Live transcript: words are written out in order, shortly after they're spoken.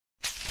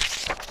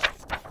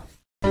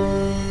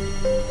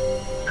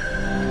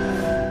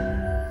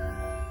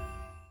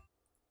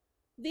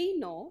we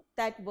know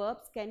that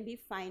verbs can be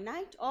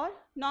finite or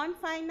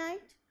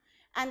non-finite,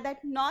 and that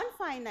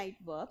non-finite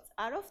verbs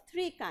are of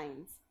three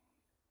kinds: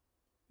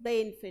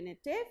 the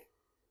infinitive,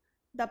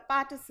 the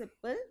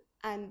participle,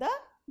 and the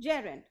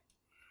gerund.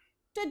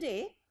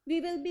 Today,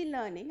 we will be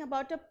learning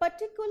about a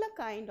particular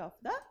kind of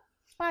the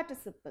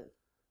participle.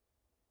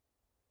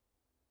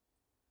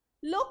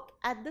 Look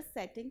at the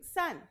setting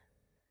sun.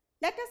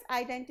 Let us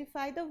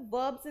identify the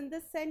verbs in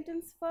this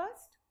sentence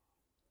first.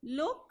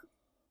 Look,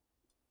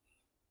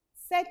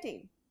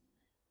 setting.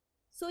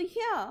 So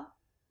here,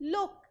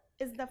 look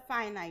is the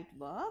finite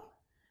verb,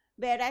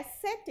 whereas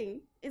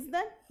setting is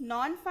the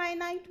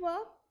non-finite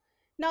verb.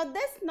 Now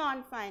this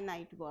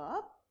non-finite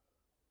verb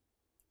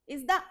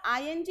is the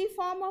ing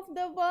form of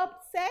the verb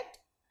set,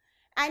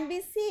 and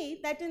we see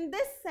that in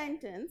this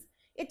sentence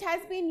it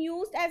has been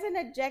used as an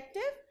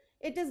adjective.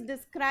 It is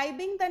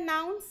describing the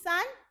noun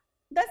sun,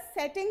 the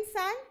setting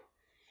sun.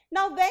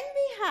 Now when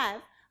we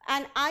have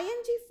an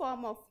ing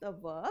form of the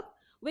verb,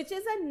 which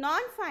is a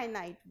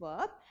non-finite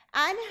verb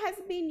and has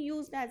been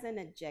used as an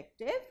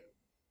adjective,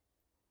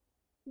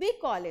 we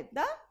call it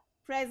the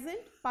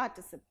present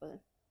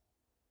participle.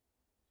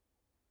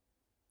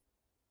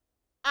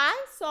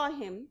 I saw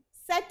him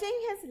setting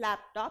his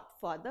laptop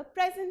for the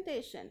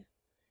presentation.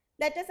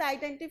 Let us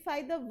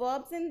identify the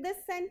verbs in this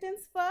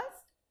sentence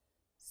first.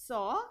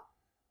 Saw,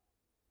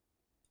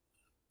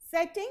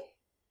 setting.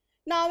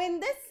 Now in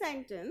this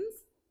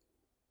sentence,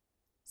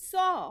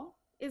 saw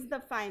is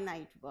the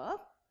finite verb,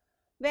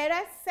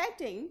 whereas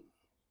setting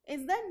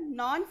is the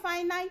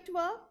non-finite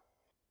verb.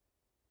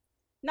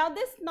 Now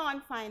this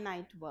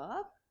non-finite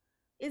verb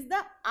is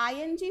the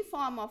ing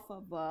form of a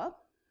verb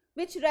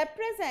which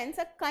represents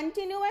a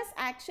continuous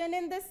action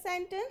in this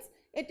sentence.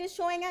 It is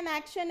showing an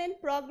action in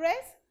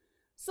progress.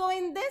 So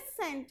in this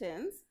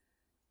sentence,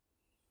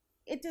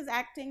 it is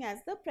acting as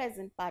the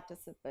present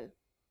participle.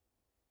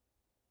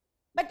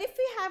 But if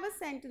we have a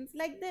sentence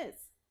like this: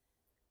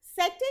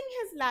 setting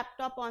his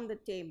laptop on the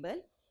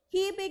table,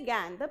 he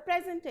began the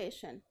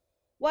presentation.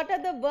 What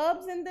are the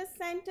verbs in this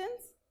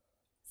sentence?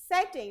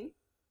 Setting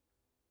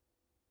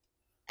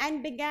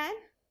and began.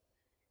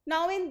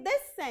 Now in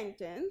this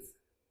sentence,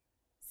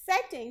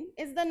 setting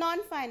is the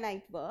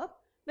non-finite verb,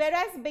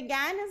 whereas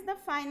began is the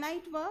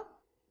finite verb.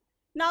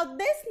 Now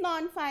this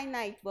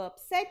non-finite verb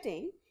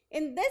setting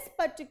in this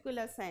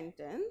particular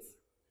sentence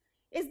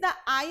is the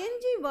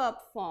ing verb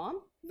form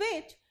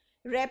which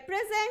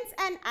represents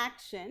an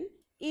action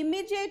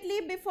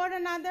immediately before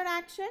another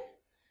action.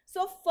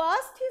 So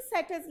first he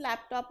set his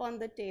laptop on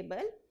the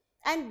table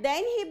and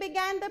then he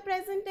began the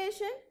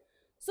presentation.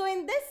 So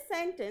in this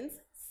sentence,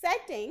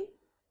 setting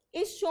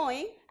is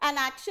showing an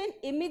action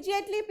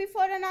immediately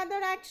before another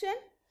action,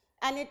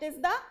 and it is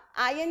the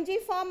ing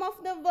form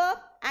of the verb,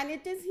 and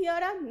it is here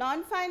a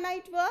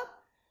non-finite verb.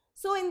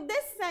 So in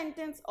this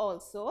sentence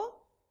also,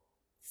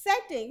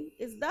 setting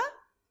is the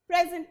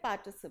present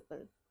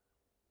participle.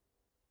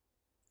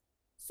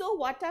 So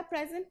what are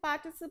present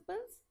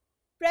participles?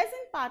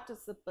 Present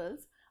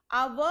participles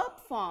are verb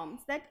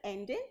forms that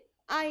end in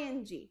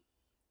ing.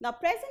 Now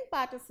present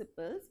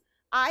participles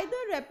either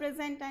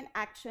represent an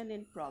action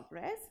in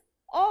progress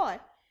or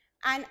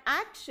an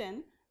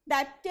action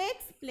that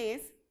takes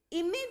place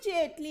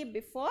immediately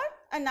before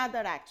another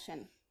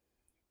action.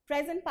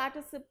 Present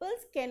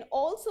participles can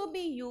also be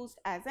used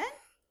as an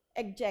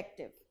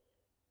adjective.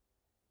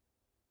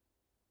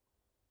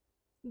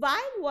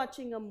 While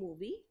watching a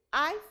movie,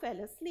 I fell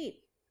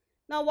asleep.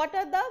 Now what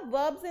are the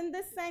verbs in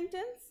this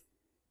sentence?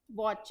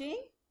 Watching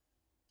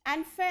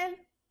and fell,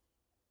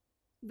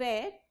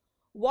 where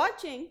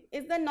watching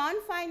is the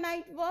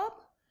non-finite verb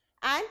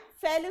and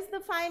fell is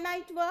the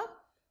finite verb.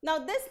 Now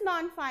this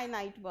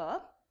non-finite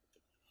verb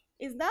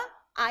is the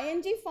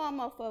ing form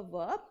of a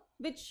verb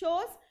which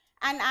shows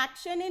an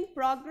action in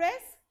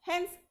progress.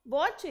 Hence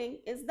watching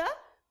is the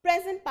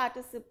present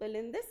participle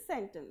in this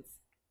sentence.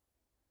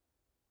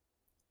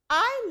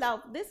 I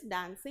love this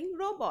dancing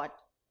robot.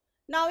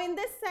 Now in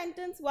this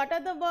sentence, what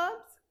are the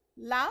verbs?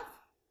 Love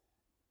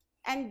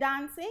and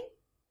dancing,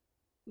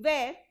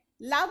 where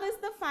love is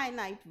the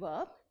finite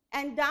verb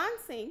and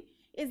dancing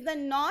is the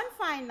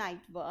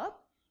non-finite verb.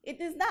 It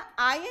is the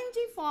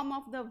ing form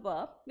of the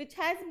verb which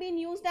has been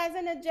used as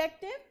an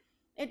adjective.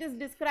 It is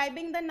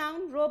describing the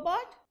noun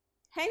robot.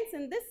 Hence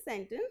in this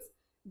sentence,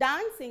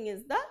 dancing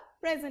is the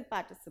present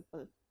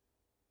participle.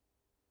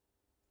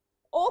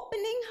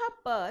 Opening her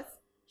purse,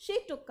 she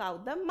took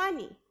out the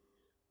money.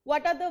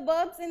 What are the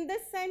verbs in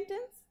this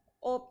sentence?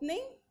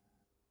 Opening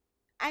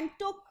and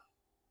took.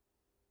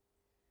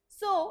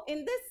 So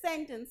in this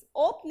sentence,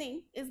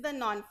 opening is the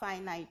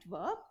non-finite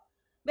verb,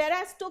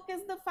 whereas took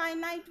is the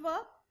finite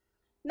verb.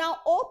 Now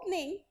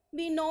opening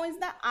we know is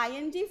the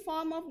ing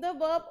form of the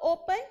verb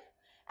open,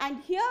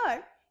 and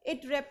here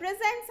it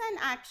represents an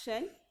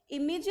action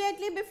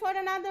immediately before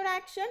another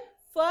action.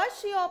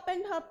 First she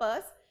opened her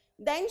purse,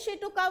 then she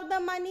took out the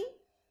money.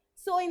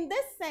 So in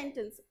this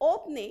sentence,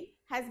 opening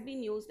has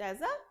been used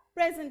as a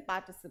present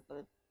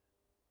participle.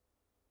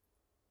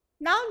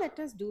 Now let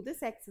us do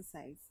this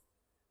exercise.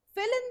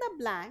 Fill in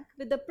the blank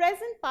with the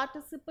present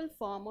participle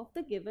form of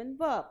the given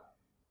verb.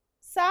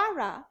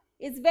 Sarah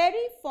is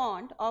very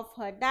fond of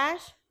her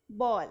dash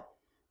ball.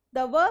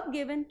 The verb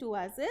given to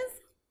us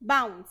is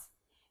bounce.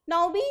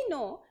 Now we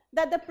know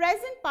that the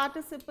present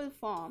participle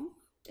form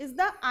is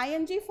the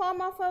ing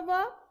form of a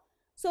verb.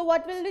 So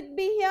what will it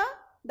be here?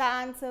 The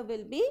answer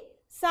will be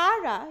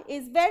Sarah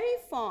is very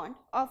fond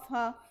of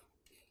her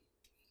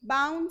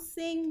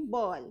bouncing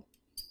ball.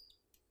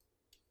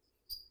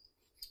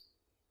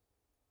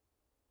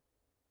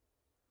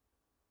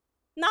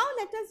 Now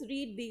let us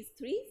read these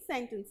three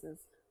sentences.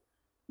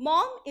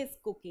 Mom is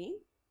cooking.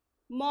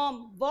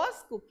 Mom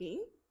was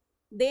cooking.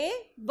 They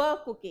were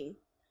cooking.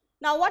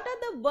 Now what are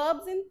the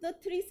verbs in the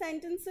three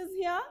sentences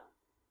here?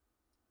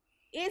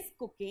 Is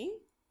cooking,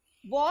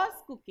 was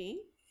cooking,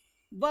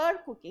 were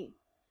cooking.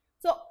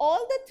 So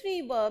all the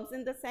three verbs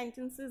in the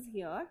sentences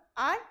here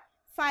are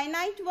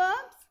finite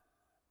verbs.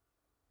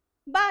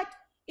 But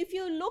if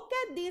you look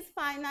at these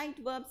finite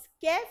verbs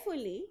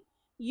carefully,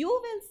 you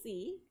will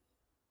see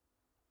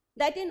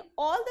that in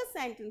all the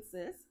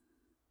sentences,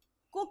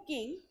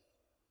 cooking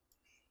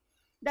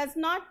does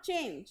not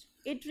change.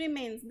 It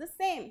remains the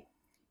same.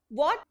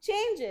 What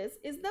changes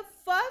is the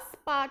first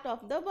part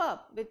of the verb,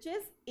 which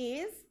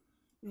is,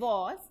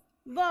 was,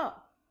 were.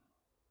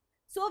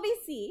 So we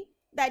see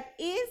that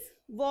is,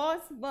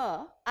 was,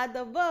 were are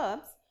the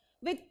verbs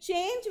which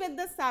change with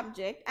the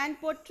subject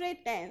and portray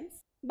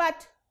tense,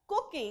 but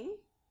cooking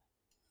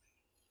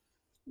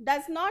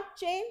does not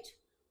change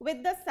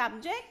with the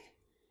subject,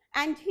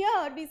 and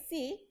here we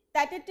see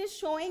that it is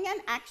showing an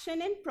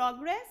action in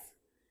progress.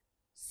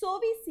 So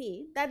we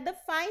see that the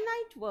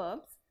finite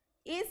verbs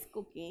is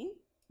cooking,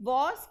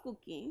 was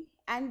cooking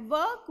and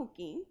were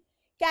cooking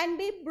can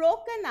be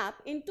broken up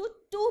into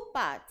two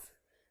parts.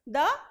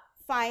 The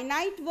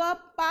finite verb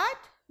part,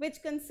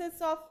 which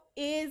consists of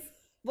is,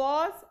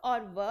 was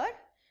or were,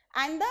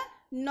 and the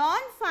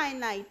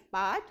non-finite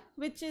part,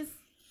 which is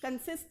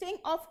consisting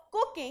of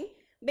cooking,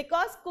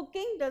 because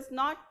cooking does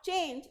not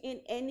change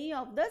in any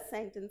of the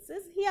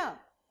sentences here.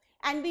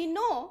 And we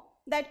know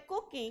that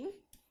cooking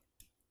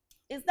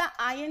is the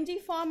ing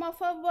form of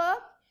a verb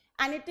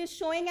and it is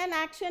showing an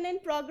action in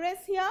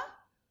progress here.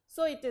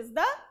 So it is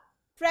the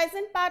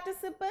present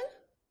participle.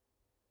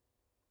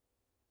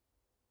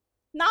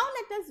 Now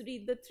let us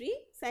read the three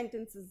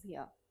sentences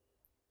here.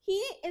 He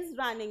is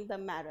running the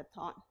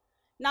marathon.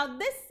 Now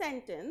this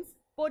sentence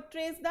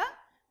portrays the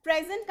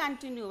present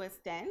continuous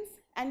tense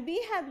and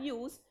we have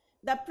used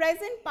the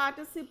present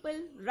participle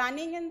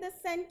running in this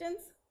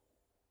sentence.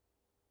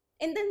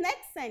 In the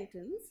next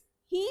sentence,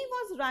 he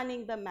was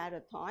running the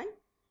marathon.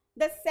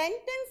 The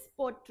sentence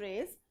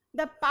portrays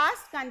the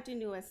past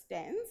continuous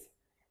tense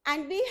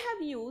and we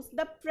have used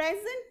the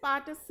present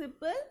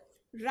participle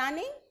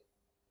running.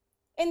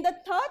 In the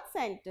third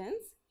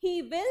sentence,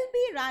 he will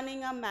be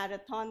running a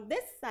marathon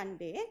this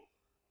Sunday.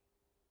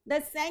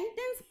 The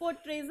sentence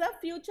portrays a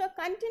future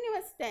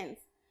continuous tense,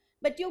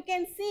 but you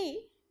can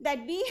see that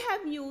we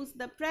have used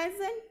the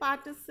present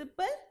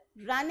participle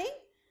running.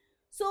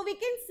 So we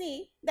can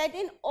see that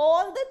in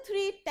all the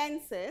three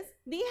tenses,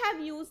 we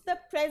have used the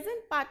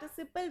present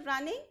participle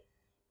running.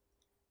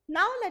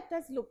 Now let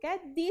us look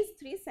at these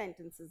three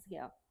sentences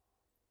here.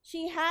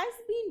 She has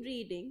been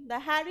reading the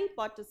Harry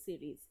Potter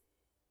series.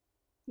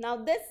 Now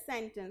this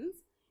sentence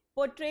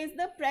portrays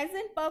the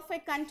present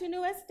perfect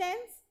continuous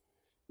tense,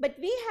 but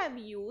we have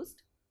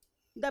used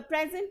the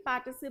present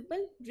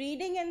participle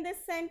reading in this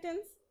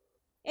sentence.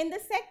 In the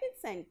second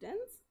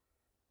sentence,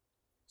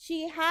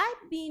 she had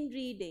been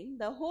reading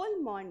the whole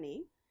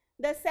morning.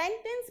 The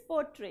sentence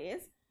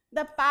portrays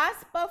the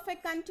past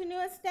perfect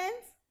continuous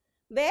tense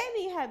where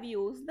we have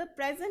used the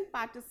present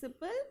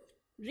participle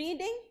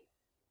reading.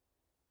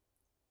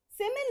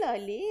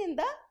 Similarly, in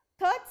the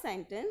third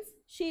sentence,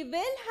 she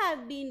will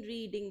have been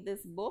reading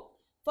this book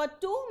for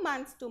 2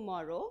 months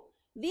tomorrow.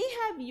 We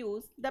have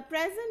used the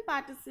present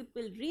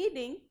participle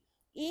reading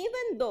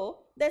even though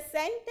the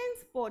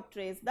sentence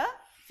portrays the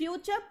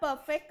future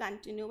perfect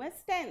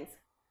continuous tense.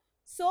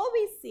 So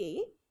we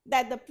see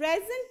that the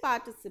present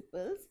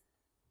participles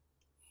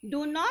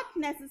do not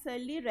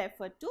necessarily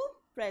refer to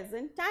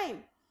present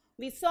time.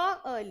 We saw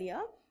earlier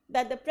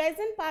that the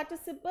present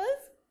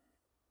participles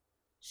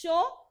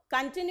show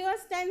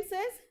continuous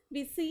tenses.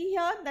 We see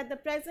here that the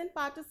present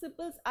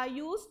participles are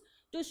used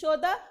to show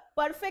the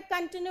perfect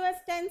continuous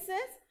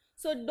tenses.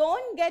 So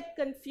don't get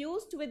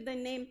confused with the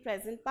name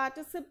present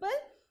participle.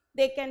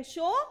 They can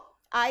show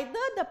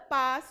either the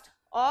past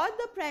or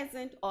the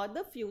present or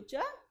the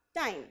future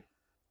time.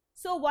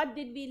 So what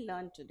did we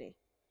learn today?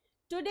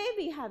 Today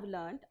we have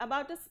learned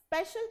about a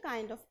special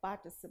kind of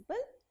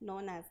participle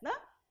known as the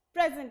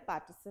present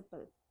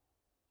participle.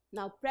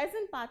 Now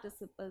present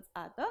participles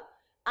are the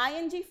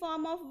ing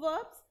form of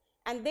verbs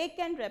and they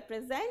can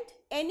represent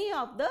any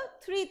of the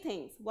three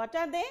things. What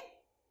are they?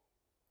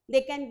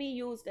 They can be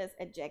used as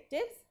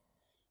adjectives,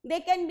 they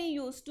can be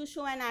used to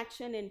show an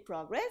action in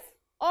progress,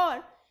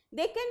 or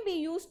they can be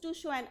used to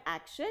show an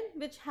action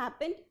which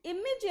happened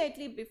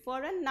immediately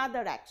before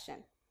another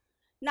action.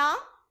 Now,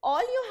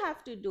 all you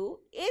have to do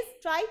is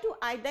try to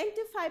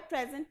identify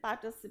present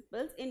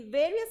participles in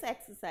various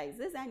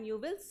exercises and you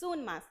will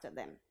soon master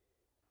them.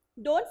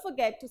 Don't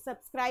forget to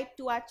subscribe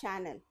to our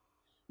channel.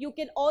 You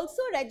can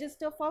also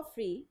register for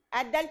free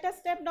at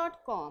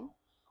deltastep.com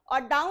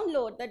or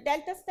download the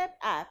DeltaStep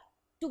app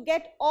to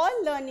get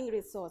all learning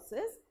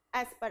resources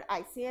as per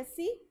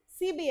ICSE,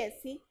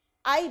 CBSE,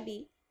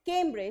 IB,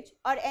 Cambridge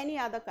or any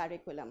other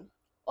curriculum.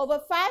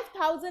 Over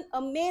 5,000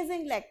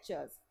 amazing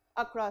lectures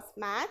across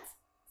maths,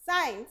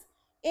 science,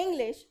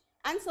 English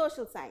and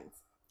social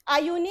science.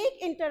 Our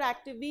unique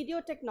interactive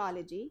video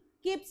technology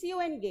keeps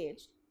you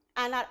engaged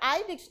and our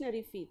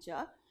iDictionary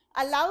feature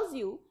allows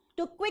you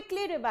to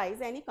quickly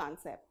revise any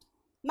concept.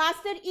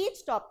 Master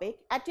each topic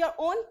at your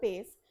own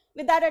pace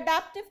with our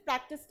adaptive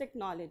practice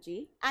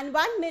technology and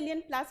 1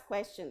 million plus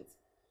questions.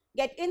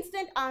 Get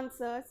instant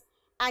answers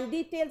and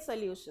detailed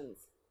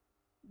solutions.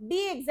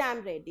 Be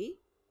exam ready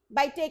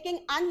by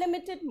taking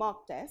unlimited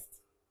mock tests,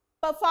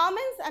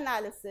 performance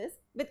analysis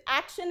with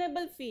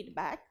actionable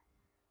feedback,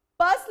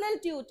 personal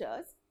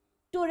tutors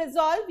to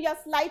resolve your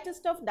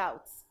slightest of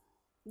doubts.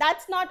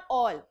 That's not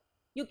all.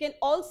 You can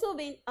also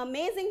win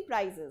amazing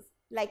prizes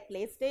like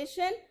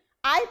PlayStation,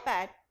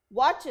 iPad,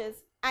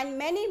 watches and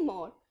many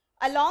more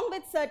along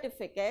with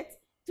certificates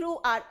through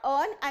our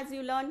Earn As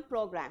You Learn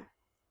program.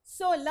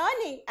 So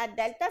learning at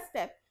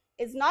DeltaStep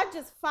is not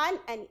just fun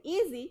and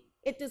easy,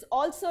 it is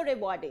also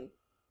rewarding.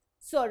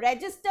 So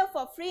register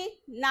for free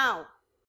now.